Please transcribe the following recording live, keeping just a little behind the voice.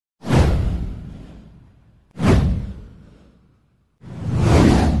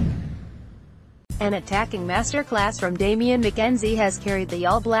An attacking masterclass from Damian McKenzie has carried the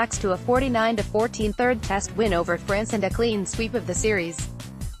All Blacks to a 49-14 third test win over France and a clean sweep of the series.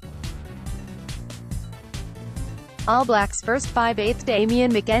 All Blacks first 5/8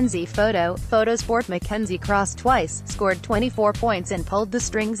 Damian McKenzie Photo, Photosport McKenzie crossed twice, scored 24 points and pulled the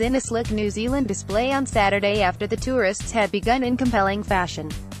strings in a slick New Zealand display on Saturday after the tourists had begun in compelling fashion.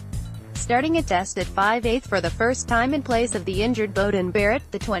 Starting a test at 5/8 for the first time in place of the injured Beauden Barrett,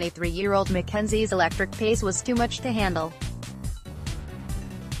 the 23-year-old McKenzie's electric pace was too much to handle.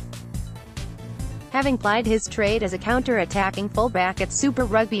 Having plied his trade as a counter-attacking fullback at Super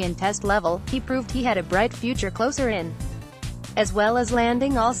Rugby and Test level, he proved he had a bright future closer in. As well as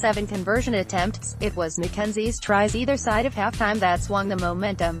landing all 7 conversion attempts, it was McKenzie's tries either side of halftime that swung the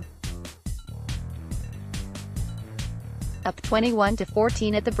momentum. Up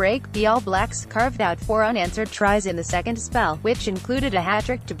 21-14 at the break, the All Blacks carved out 4 unanswered tries in the second spell, which included a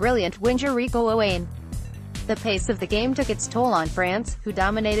hat-trick to brilliant winger Rico Owain. The pace of the game took its toll on France, who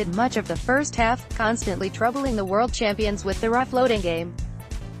dominated much of the first half, constantly troubling the world champions with their offloading game.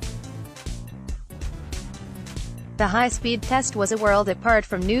 The high-speed test was a world apart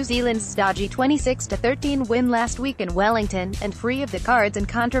from New Zealand's dodgy 26-13 win last week in Wellington, and free of the cards and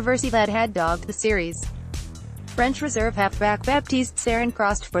controversy that had dogged the series. French reserve halfback Baptiste Serin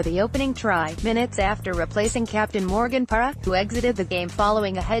crossed for the opening try, minutes after replacing captain Morgan Parra, who exited the game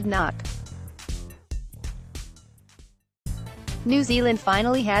following a head knock. New Zealand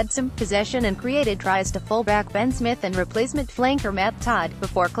finally had some possession and created tries to fullback Ben Smith and replacement flanker Matt Todd,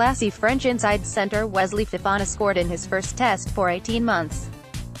 before classy French inside centre Wesley Fofana scored in his first test for 18 months.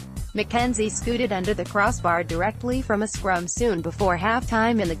 McKenzie scooted under the crossbar directly from a scrum soon before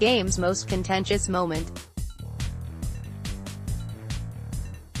halftime in the game's most contentious moment.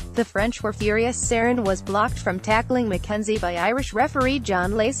 The French were furious. Serin was blocked from tackling McKenzie by Irish referee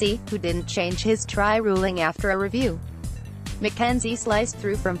John Lacey, who didn't change his try ruling after a review. McKenzie sliced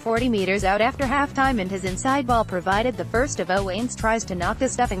through from 40 meters out after halftime, and his inside ball provided the first of Owain's tries to knock the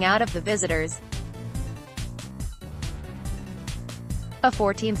stuffing out of the visitors. A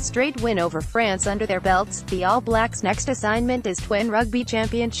 14th straight win over France under their belts, the All Blacks' next assignment is Twin Rugby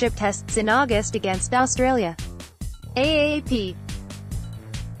Championship tests in August against Australia. AAP